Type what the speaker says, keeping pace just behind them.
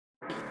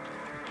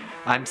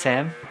I'm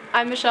Sam.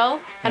 I'm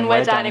Mishel, and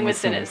we're Dining with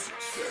Sinners.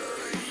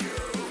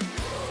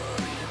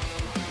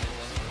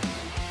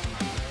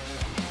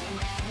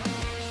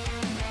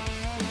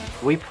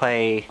 We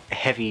play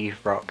heavy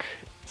rock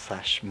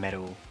 /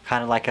 metal,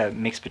 kind of like a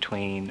mix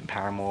between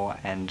Paramore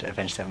and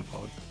Avenged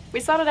Sevenfold. We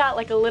started out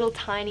like a little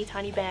tiny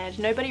band.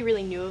 Nobody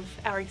really knew of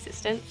our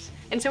existence.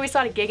 And so we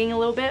started gigging a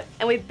little bit,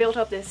 and we built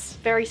up this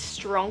very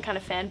strong kind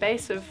of fan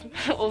base of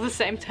all the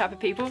same type of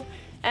people.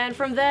 And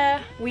from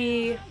there,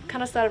 we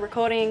kind of started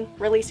recording,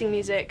 releasing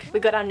music. We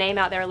got our name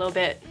out there a little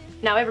bit.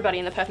 Now everybody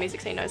in the Perth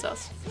music scene knows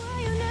us.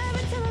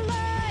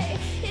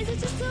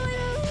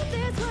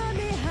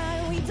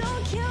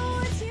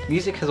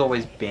 Music has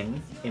always been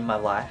in my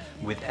life.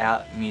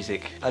 Without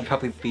music, I'd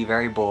probably be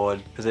very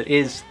bored because it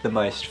is the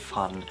most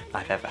fun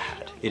I've ever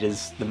had. It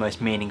is the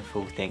most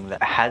meaningful thing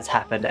that has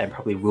happened and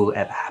probably will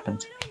ever happen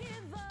to me.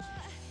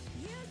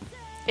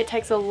 It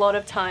takes a lot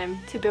of time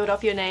to build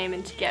up your name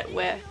and to get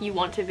where you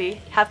want to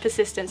be. Have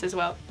persistence as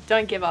well.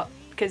 Don't give up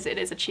because it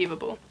is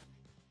achievable.